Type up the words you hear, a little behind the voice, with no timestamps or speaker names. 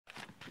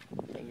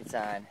it's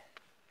on.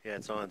 Yeah,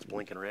 it's on. It's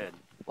blinking red.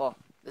 Well,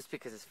 that's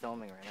because it's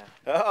filming right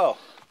now. Oh!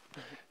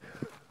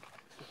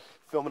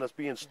 Filming us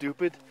being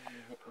stupid?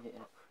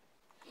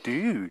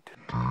 Dude.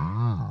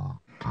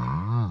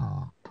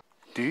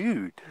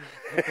 Dude.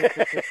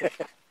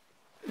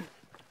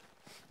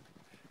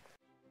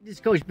 This is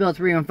Coach Bill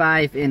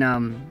 315, and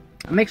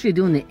I'm actually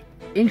doing the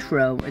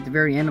intro at the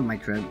very end of my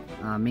trip,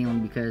 mainly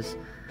because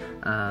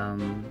I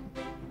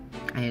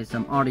had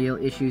some audio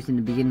issues in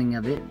the beginning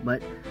of it.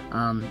 But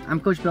I'm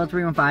Coach Bill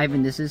 315,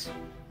 and this is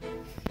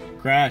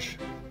Crash.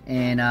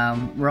 And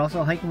we're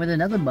also hiking with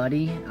another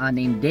buddy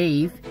named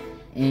Dave,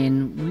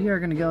 and we are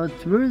gonna go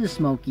through the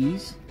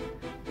Smokies.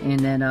 And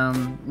then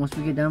once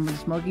we get done with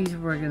the Smokies,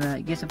 we're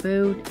gonna get some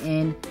food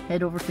and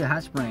head over to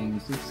Hot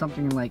Springs. It's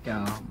something like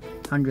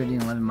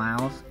 111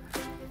 miles,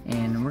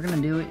 and we're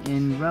gonna do it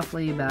in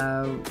roughly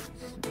about,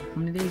 how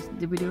many days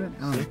did we do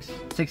it?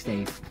 6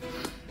 days.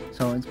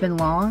 So it's been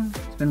long,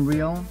 it's been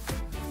real,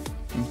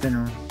 and it's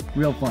been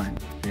real fun.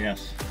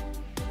 Yes.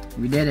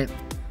 We did it.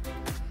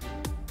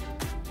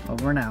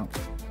 Over and out.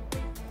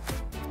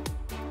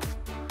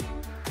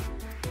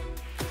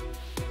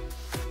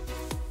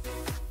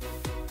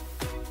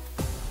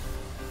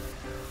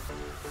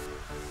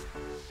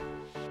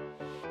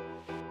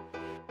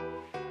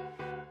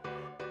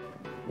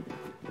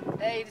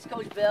 Hey, this is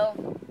Coach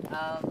Bill.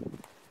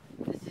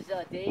 This is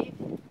Dave.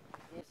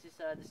 This is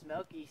the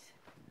Smokies.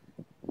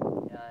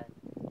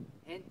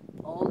 And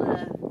all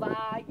the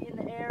fog in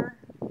the air.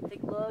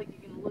 Take a look. You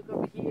can look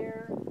over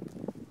here.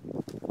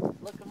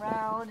 Look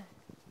around.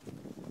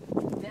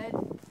 Dead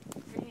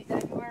trees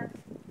everywhere.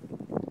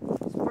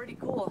 It's pretty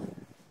cool.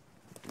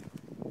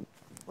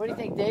 What do you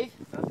think, Dave?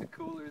 Nothing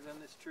cooler than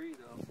this tree,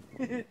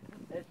 though.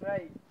 That's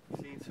right.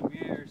 Seen some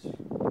years.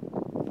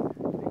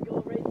 We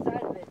go right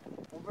inside of it.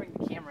 We'll bring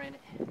the camera in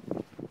it.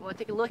 You want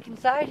to take a look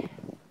inside?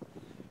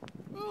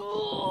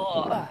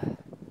 Ugh.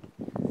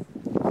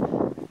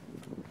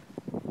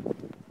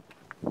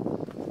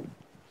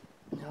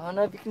 I don't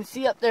know if you can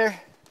see up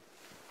there.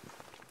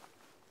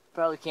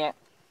 Probably can't.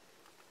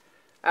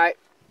 Alright.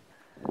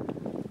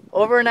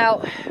 Over and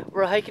out.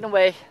 We're hiking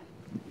away.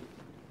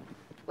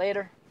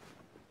 Later.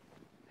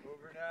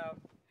 Over and out.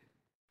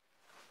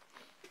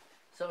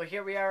 So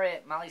here we are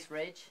at Molly's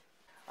Ridge.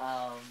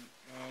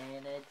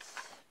 And it's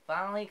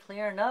finally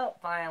clearing up,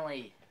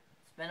 finally.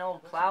 It's been all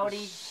cloudy.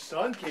 The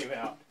sun came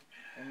out.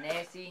 And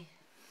nasty.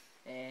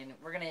 And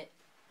we're gonna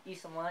eat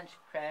some lunch.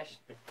 Crash.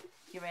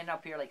 He ran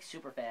up here like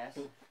super fast.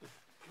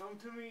 Come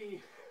to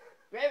me.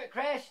 Grab it,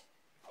 Crash.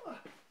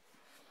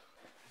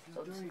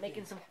 So just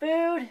making some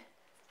food.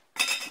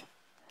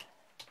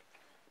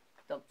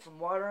 Dump some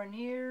water in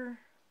here.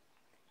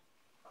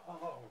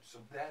 Oh, so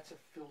that's a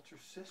filter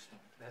system.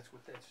 That's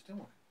what that's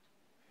doing.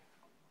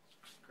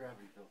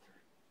 Gravity filter.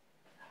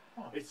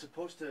 Huh. It's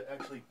supposed to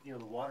actually, you know,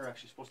 the water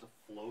actually supposed to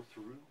flow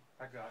through.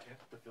 I got you.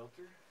 The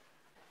filter.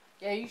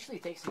 Yeah, it usually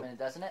takes a minute,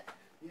 doesn't it?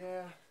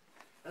 Yeah.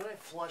 And I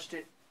flushed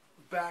it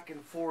back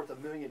and forth a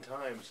million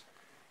times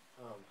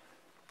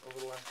over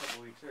the last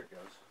couple of weeks. There it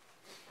goes.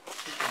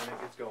 Just a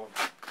minute, it's going.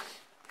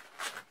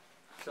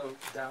 So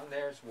down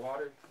there's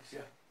water.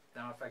 Yeah.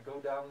 Now if I go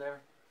down there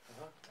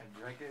and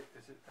drink it,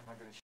 am I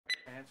going to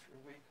pants for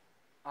a week?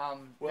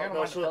 You're gonna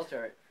want to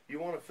filter it. You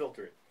want to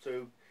filter it.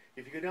 So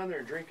if you go down there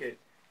and drink it,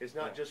 it's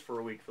not just for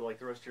a week. For like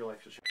the rest of your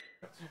life, you'll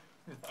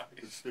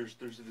nice.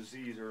 There's a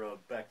disease or a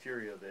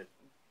bacteria that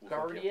will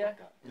Giardia?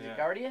 Is it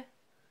Giardia?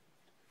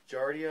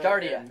 Giardia.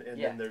 Giardia. And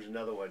yeah. then there's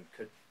another one.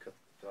 I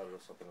don't know,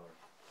 something on it.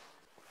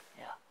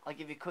 Yeah. I'll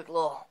give you a quick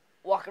little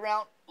walk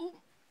around. Ooh.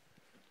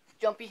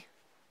 Jumpy.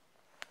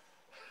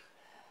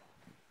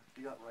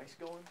 You got rice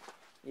going?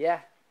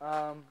 Yeah.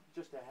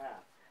 Just a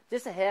half.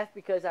 Just a half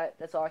because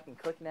that's all I can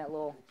cook in that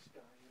little.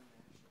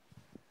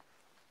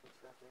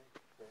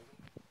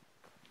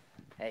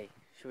 Hey,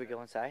 should we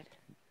go inside?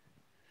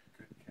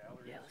 Good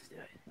calories. Yeah, let's do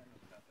it. I know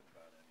nothing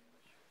about any of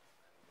this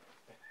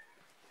shit.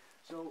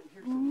 So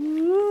here's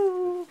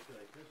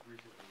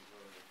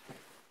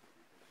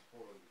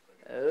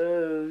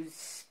Oh,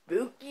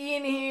 spooky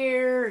in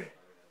here.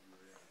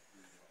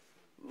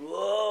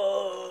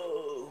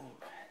 Whoa.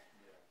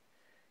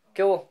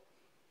 Cool.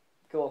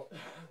 Cool.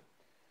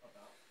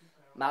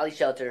 Molly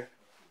Shelter.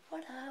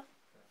 What up?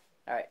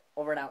 Alright,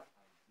 over and out.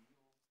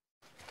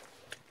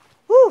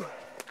 Woo!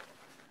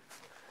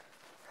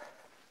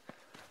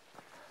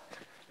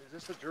 Is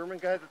this the German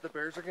guy that the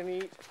bears are going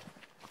to eat?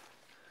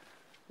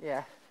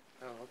 Yeah.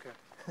 Oh, okay.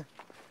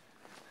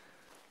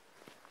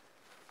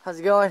 How's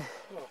it going?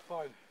 Oh,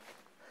 fine.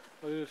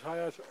 But it's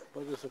high,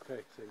 but it's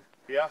okay. See.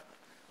 Yeah?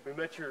 We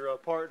met your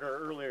partner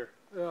earlier.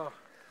 Yeah,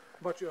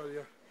 much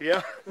earlier.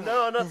 Yeah?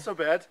 No, not so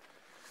bad.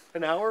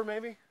 An hour,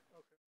 maybe?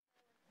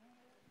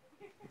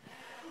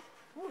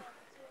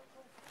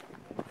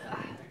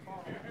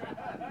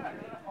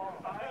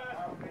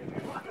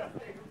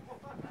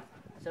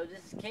 So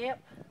this is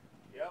camp?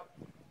 Yep.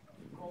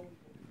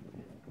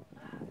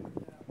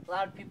 A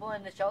lot of people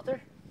in the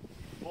shelter?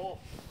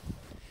 Full.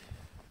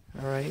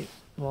 Alright,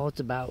 well it's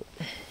about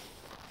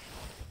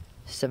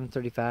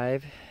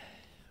 7:35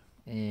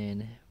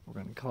 and we're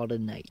We're gonna call it a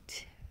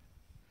night.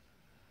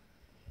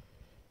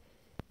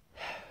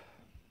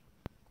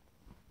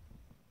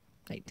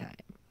 Nighttime.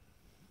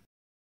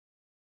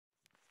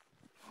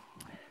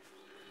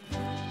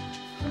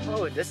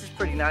 Oh, this is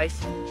pretty nice.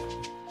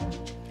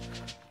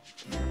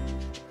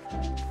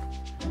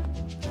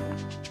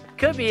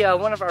 Could be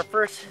one of our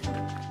first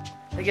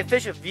like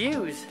official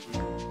views.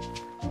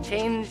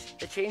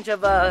 The change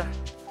of the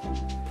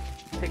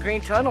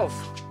green tunnels.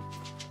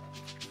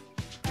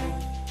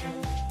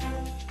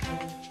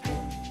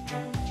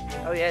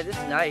 Oh yeah, this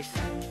is nice.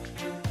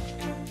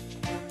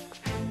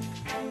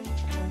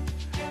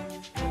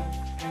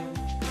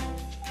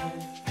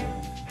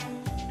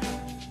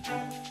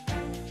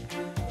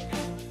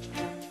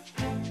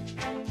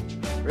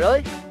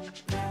 Really?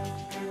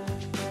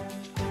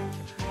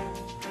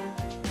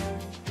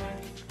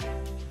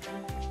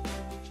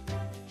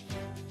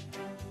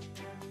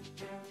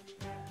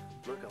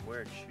 Look, I'm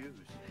wearing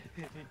shoes.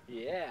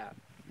 Yeah.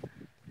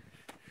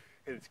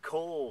 And it's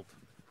cold.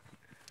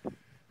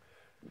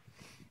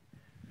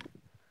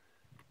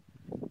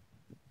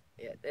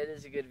 Yeah, that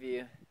is a good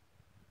view.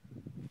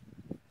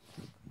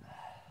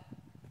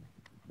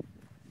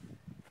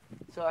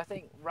 So I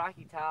think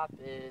Rocky Top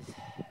is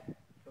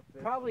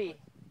probably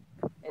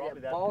in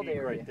Probably that that bald peak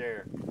area. right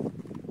there.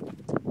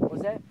 What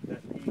was that?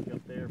 That peak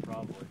up there,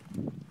 probably.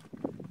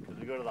 Because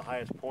we go to the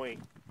highest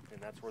point,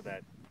 and that's where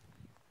that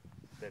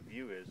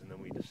view is, and then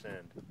we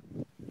descend.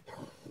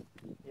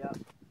 Yep.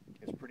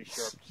 It's pretty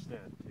sharp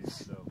descent too.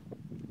 So.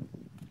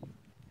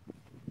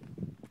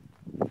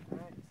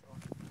 Alright, so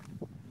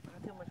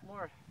not too much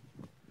more.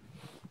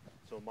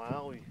 So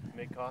Mile, we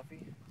make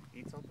coffee,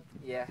 eat something.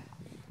 Yeah.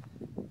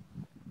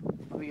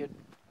 Are we good?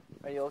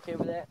 Are you okay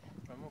with that?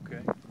 I'm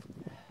okay.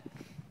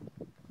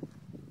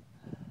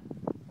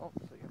 Oh,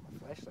 so I got my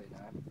flashlight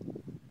now.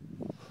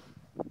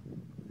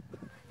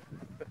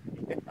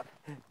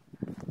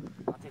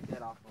 I'll take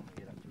that off when we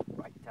get up to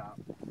Rocky Top.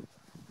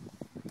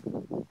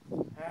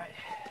 Alright.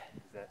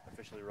 Is that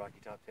officially Rocky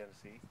Top,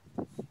 Tennessee?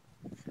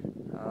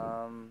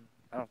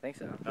 I don't think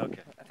so.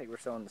 Okay. I think we're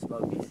still in the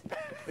Smokies.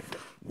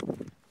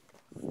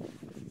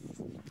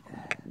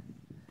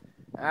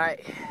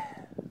 Alright.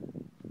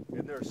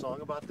 Isn't there a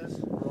song about this,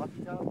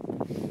 Rocky Top?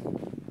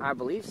 I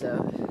believe so.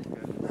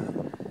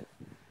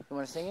 You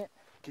want to sing it?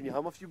 Can you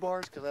hum a few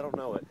bars? Because I don't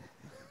know it.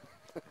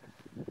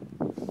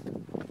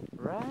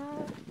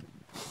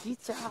 Rocky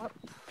Top.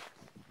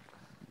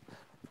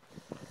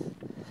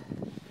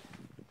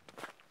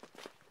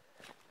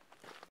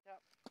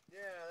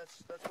 Yeah,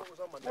 that's what was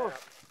on my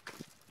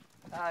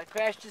map.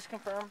 Crash just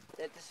confirmed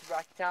that this is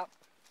Rocky Top.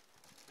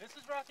 This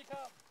is Rocky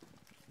Top.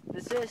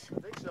 This is? I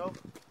think so.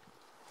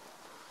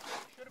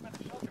 Should have been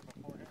a shelter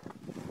before here.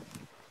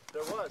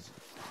 There was.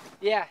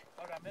 Yeah.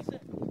 Oh, did I miss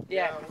it?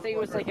 Yeah, I think it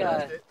was like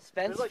a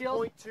Spence There's like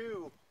field.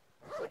 .2.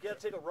 Like you had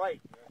to take a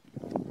right.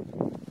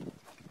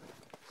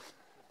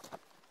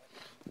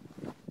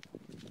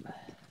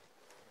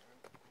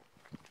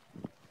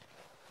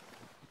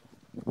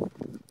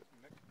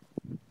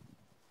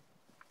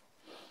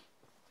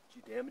 Did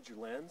you damage your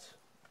lens?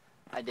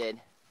 I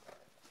did.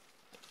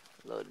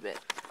 A little bit.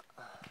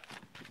 I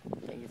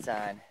think it's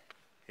on.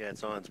 Yeah,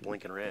 it's on. It's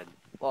blinking red.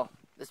 Well,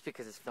 that's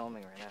because it's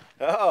filming right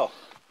now. Oh.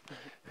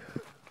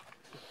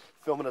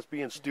 Filming us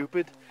being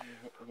stupid?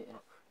 Yeah.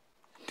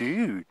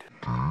 Dude.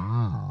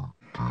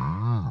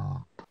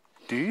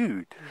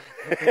 Dude.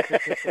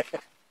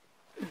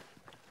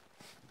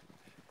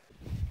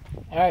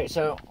 Alright,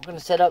 so I'm going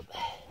to set up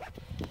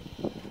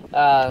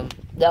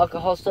the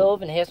alcohol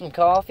stove and have some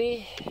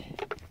coffee.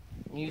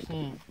 I'm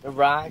using the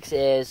rocks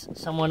as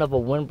somewhat of a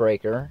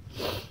windbreaker.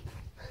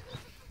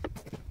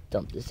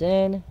 Dump this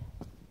in.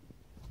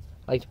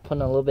 I like to put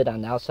in a little bit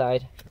on the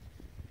outside.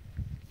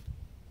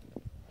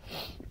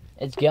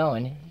 It's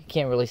going. You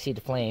can't really see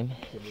the flame.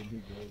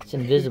 It's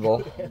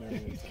invisible.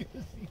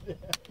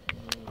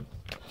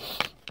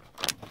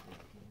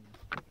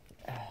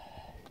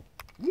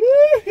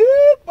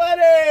 Woohoo,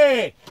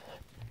 buddy!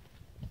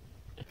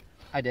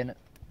 I didn't.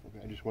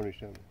 I just wanted to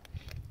show you.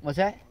 What's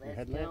that? A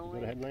headlamp? Is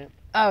that a headlamp?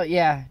 Oh,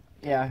 yeah.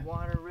 Yeah.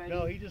 Water ready.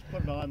 No, he just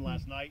put it on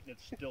last night and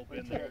it's still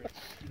been there.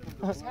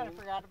 I kind of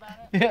forgot about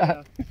it.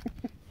 Yeah.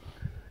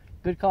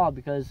 Good call,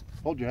 because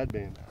Hold your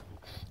headband.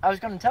 I was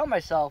going to tell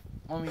myself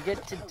when we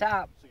get to the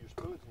top, So your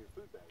spoon's in your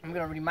food bag. I'm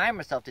going to remind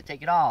myself to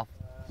take it off.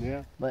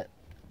 Yeah. But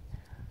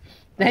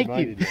thank you.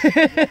 reminded You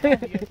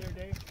get there,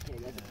 Dave?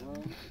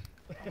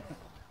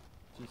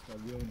 Just a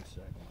real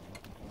second.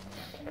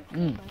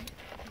 Mm.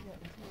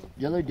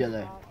 Jelly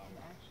jelly.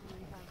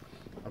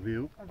 A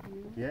view?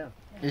 Yeah.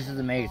 This is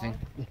amazing.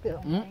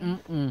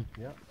 Mm-mm-mm.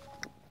 I'd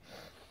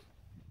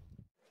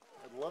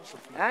love some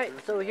food. Alright,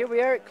 so here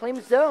we are at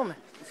Clingman Dome.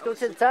 Let's go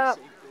to the top.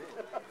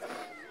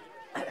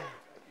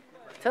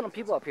 Ton of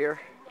people up here.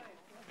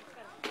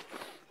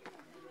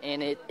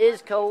 And it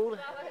is cold.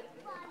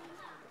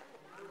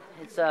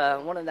 It's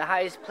one of the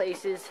highest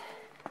places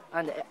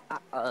on the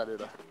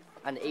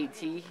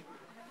AT. I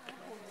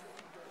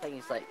think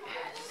it's like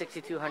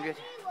 6,200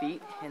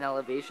 feet in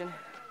elevation.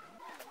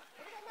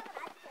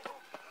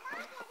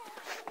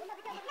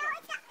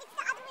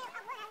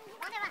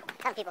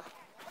 Come, people.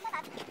 Watch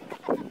out.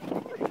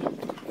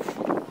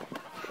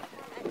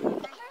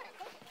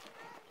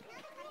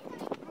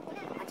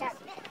 Yeah, I got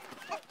it.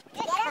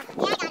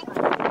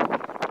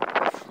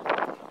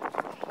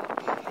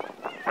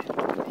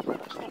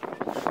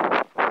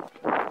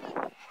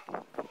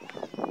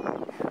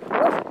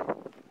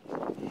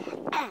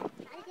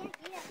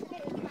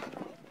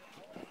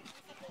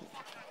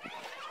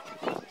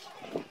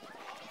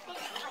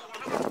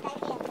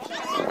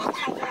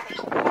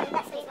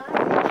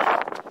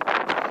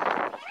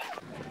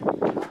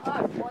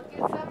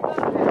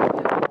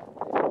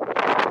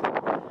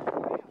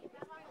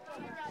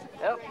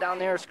 Yep, down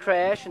there is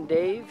Crash and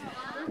Dave.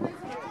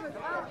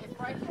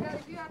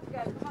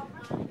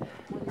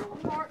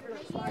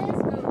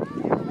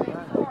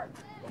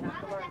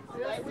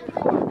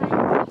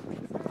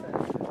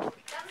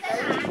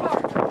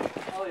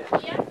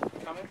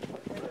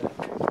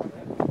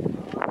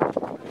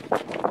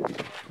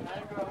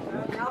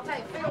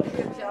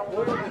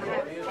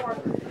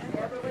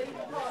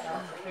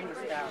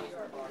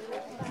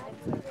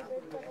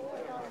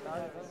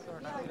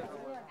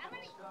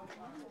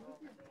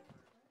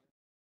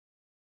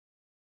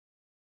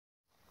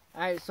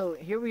 Alright, so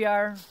here we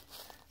are,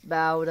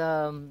 about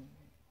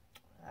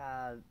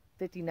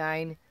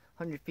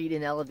 5,900 feet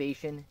in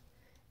elevation.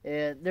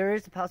 There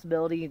is a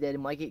possibility that it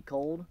might get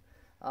cold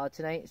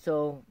tonight,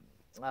 so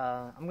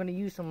I'm going to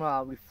use some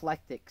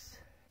reflectics.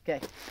 Okay,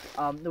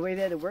 the way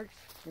that it works,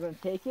 you're going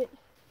to take it,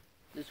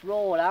 just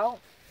roll it out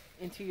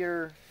into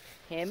your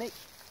hammock,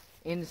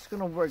 and it's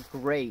going to work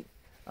great.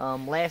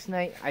 Last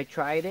night I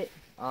tried it.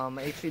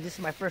 Actually, this is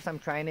my first time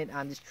trying it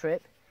on this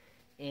trip.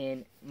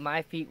 And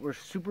my feet were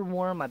super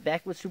warm, my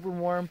back was super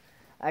warm.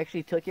 I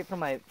actually took it from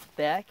my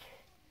back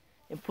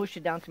and pushed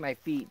it down to my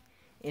feet,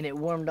 and it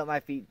warmed up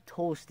my feet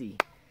toasty.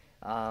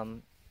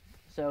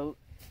 So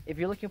if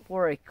you're looking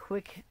for a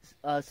quick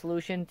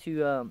solution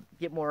to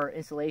get more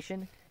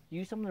insulation,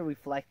 use some of the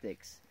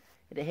reflectics.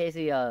 It has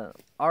a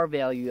R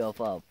value of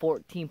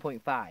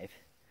 14.5,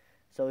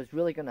 so it's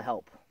really going to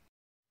help.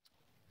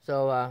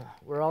 So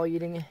we're all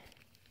eating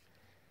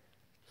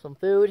some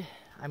food,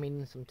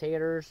 some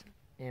taters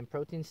and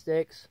protein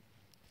sticks,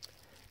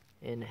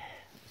 and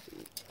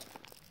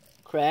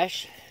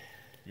Crash.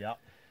 Yep.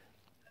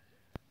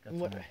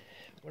 What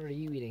are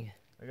you eating?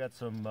 I got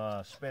some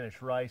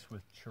Spanish rice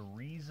with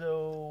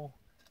chorizo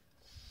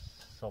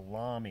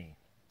salami.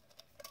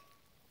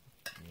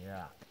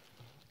 Yeah,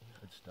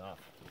 good stuff.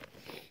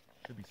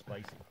 Should be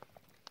spicy.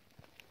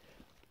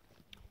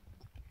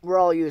 We're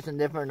all using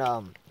different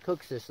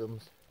cook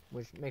systems,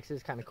 which makes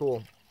this kind of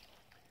cool.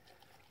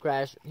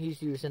 Crash, he's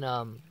using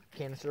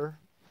canister,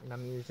 and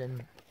I'm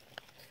using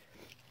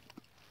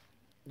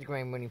the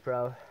Grand Mini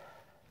Pro.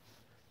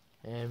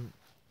 And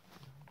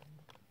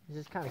it's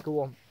just kind of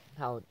cool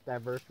how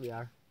diverse we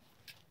are.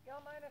 Y'all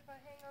mind if I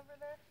hang over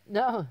there?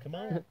 No. Come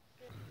on.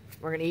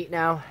 We're going to eat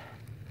now.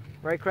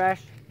 Right,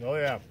 Crash? Oh,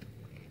 yeah.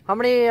 How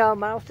many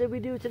miles did we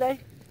do today?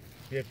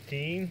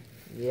 15.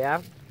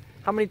 Yeah.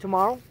 How many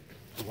tomorrow?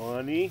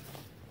 20.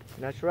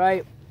 That's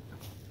right.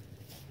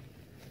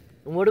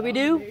 And what do we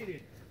do?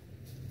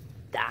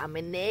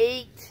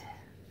 Dominate.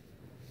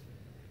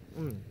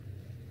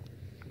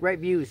 Great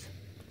views.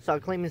 Saw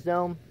Clingman's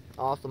Dome.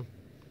 Awesome.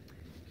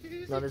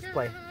 Love this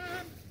play.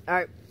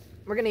 Alright,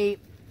 we're gonna eat.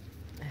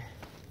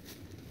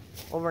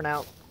 Over and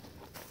out.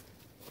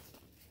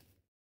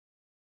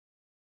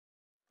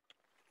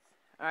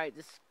 Alright,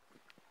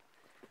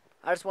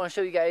 I just want to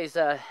show you guys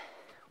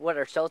what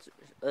our shelter.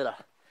 I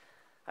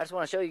just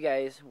want to show you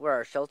guys where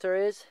our shelter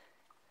is.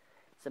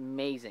 It's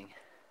amazing.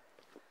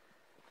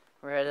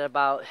 We're at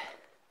about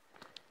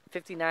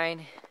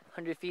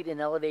 5,900 feet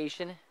in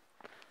elevation,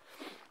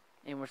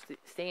 and we're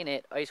staying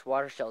at Ice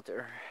Water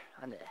Shelter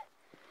on the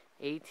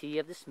AT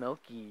of the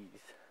Smokies.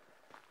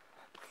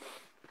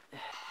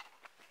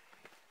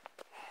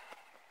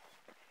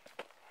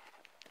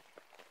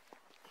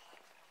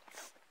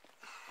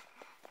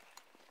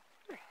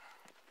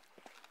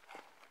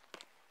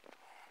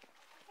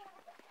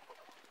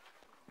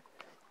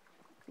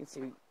 You can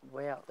see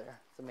way out there.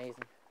 It's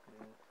amazing.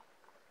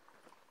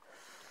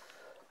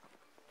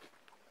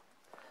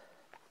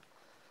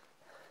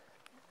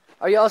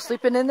 Are y'all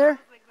sleeping in there?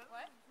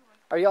 What?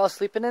 Are y'all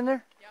sleeping in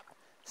there? Yep.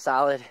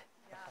 Solid.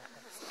 Yeah.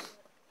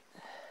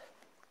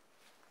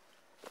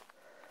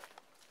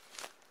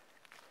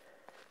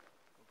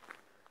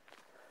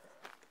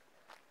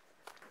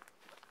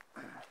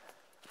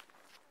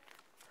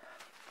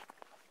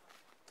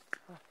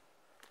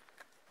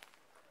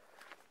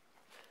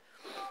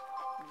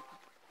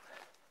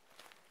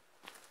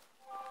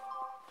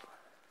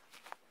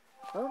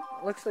 Well,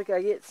 looks like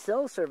I get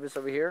cell service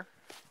over here.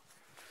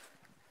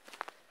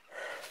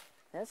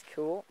 That's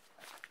cool.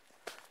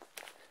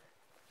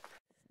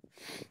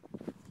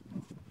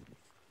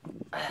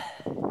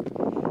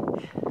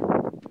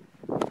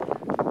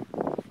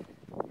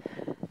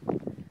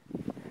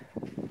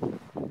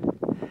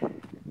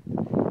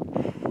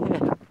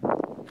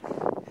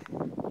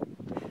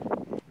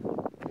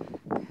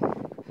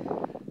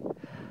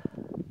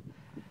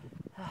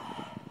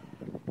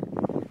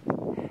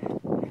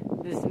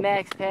 This is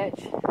Max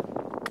Patch.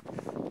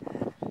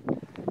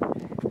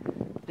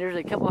 There's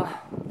a couple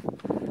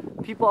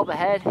people up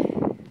ahead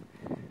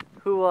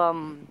who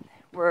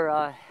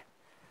were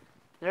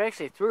they're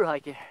actually through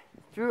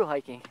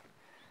hiking.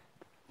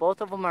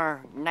 Both of them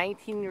are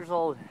 19 years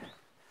old.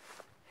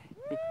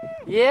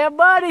 Yeah,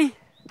 buddy.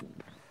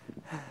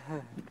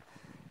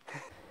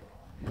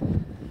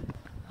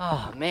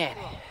 Oh man,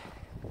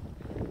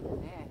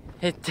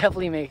 it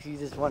definitely makes you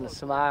just want to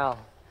smile.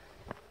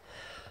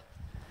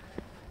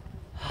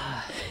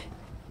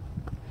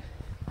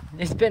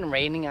 It's been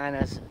raining on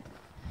us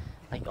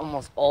like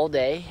almost all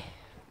day.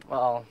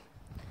 Well,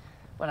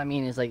 what I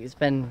mean is like it's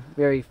been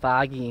very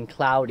foggy and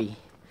cloudy,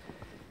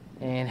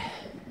 and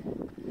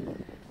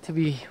to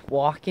be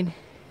walking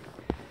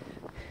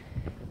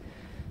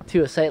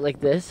to a site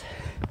like this,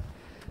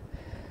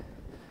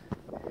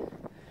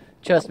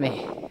 trust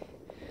me,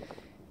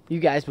 you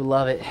guys will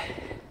love it.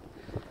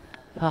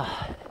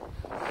 Oh.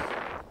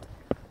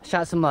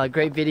 Shot some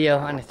great video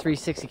on a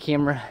 360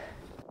 camera.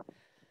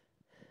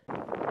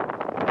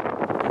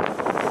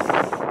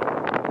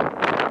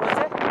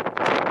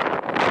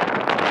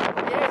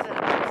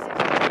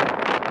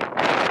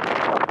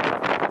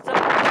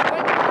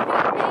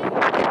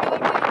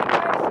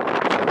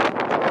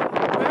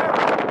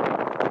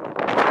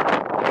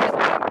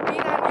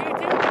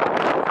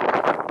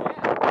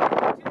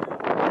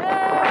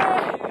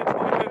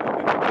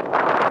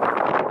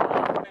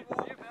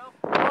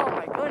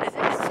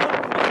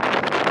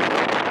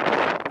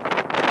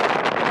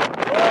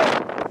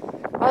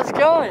 How's it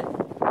going?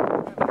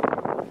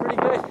 Pretty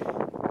good.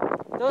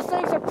 Those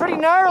things are pretty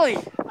gnarly.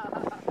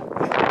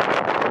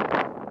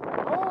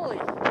 Holy.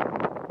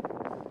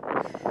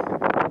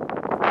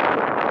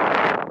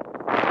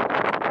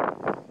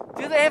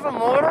 Do they have a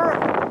motor?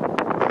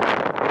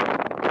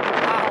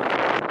 Wow.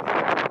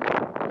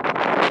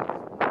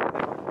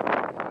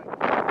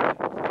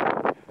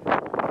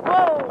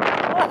 Whoa,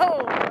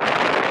 whoa.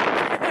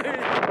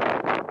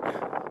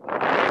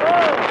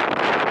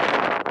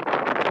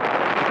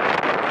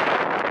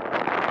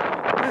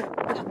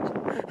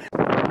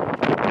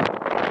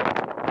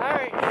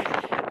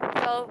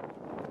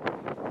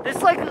 This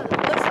looks like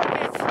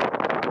it's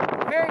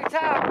very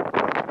top.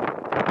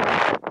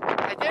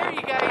 I dare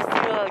you guys to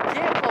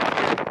camp up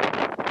here.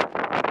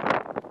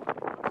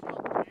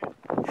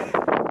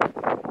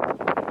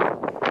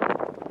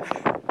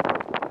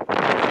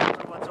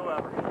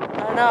 Whatsoever.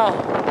 I know.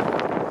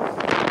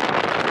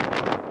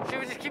 Should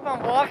we just keep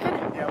on walking?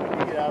 Yeah, we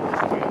can get out of this.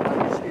 I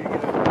just need to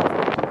get out.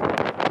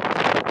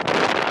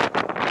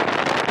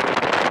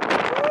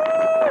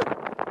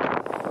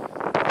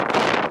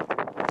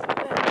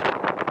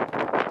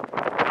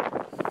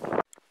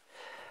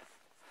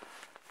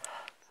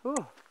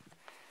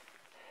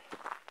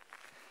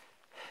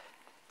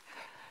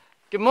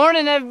 Good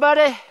morning,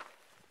 everybody.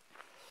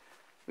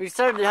 We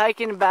started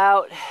hiking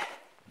about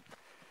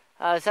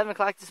 7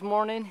 o'clock this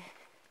morning,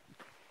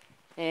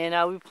 and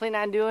we plan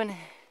on doing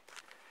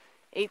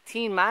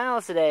 18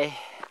 miles today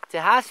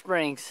to Hot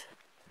Springs.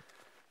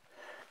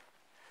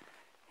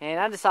 And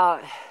I just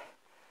thought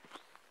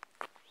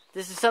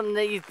this is something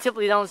that you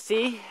typically don't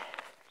see,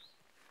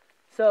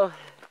 so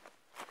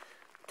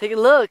take a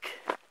look.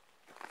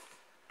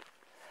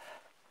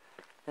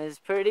 It's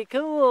pretty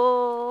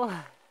cool.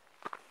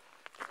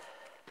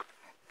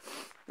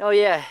 Oh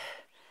yeah,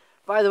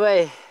 by the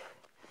way,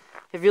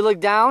 if you look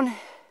down,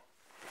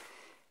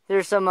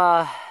 there's some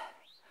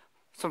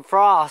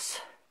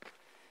frost.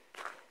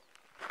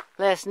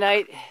 Last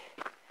night,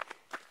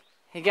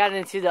 it got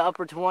into the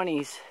upper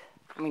 20s.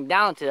 I mean,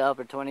 down to the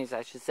upper 20s,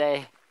 I should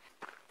say.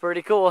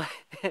 Pretty cool.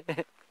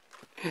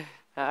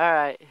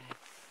 Alright.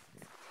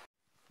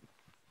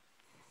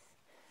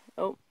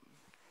 Oh.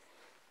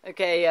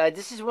 Okay,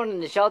 this is one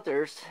of the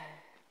shelters.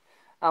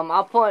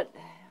 I'll put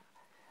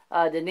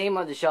the name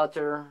of the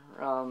shelter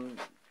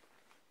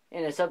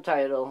in a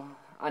subtitle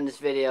on this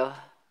video.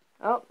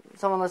 Oh,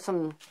 someone left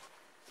some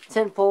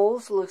tent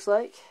poles, looks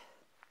like.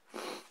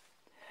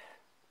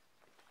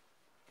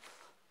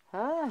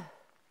 Ah,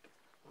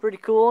 pretty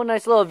cool,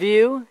 nice little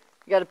view.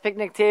 You got a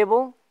picnic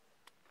table.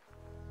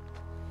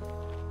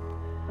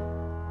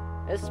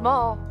 It's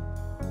small.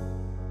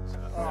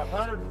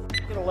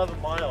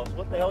 111 miles.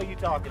 What the hell are you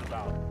talking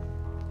about?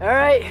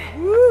 Alright,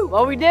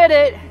 well we did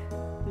it.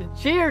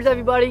 Cheers,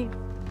 everybody.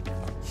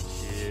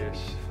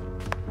 Yes.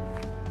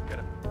 Got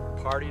a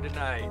party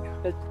tonight.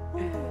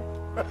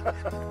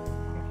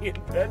 In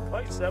bed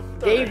by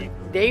 7:30.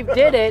 Dave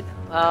did it.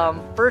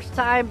 First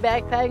time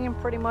backpacking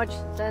pretty much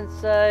since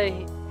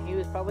he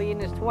was probably in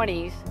his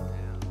 20s.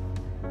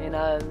 And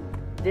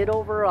did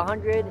over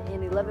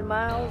 111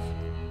 miles.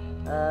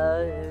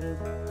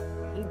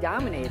 He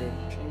dominated.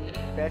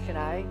 Crash and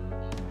I.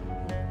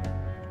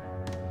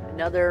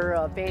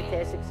 Another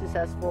fantastic,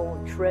 successful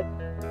trip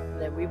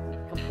that we've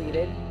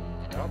completed.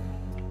 Yep.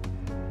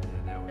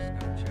 Yeah, that was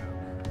no joke.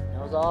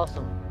 That was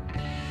awesome.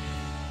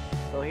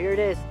 So here it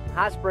is,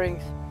 Hot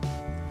Springs.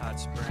 Hot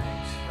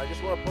Springs. I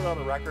just want to put on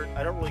the record,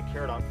 I don't really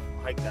care to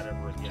hike that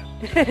ever again.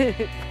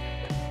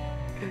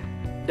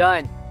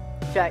 Done.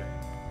 Check.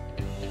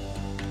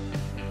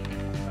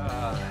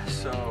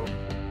 So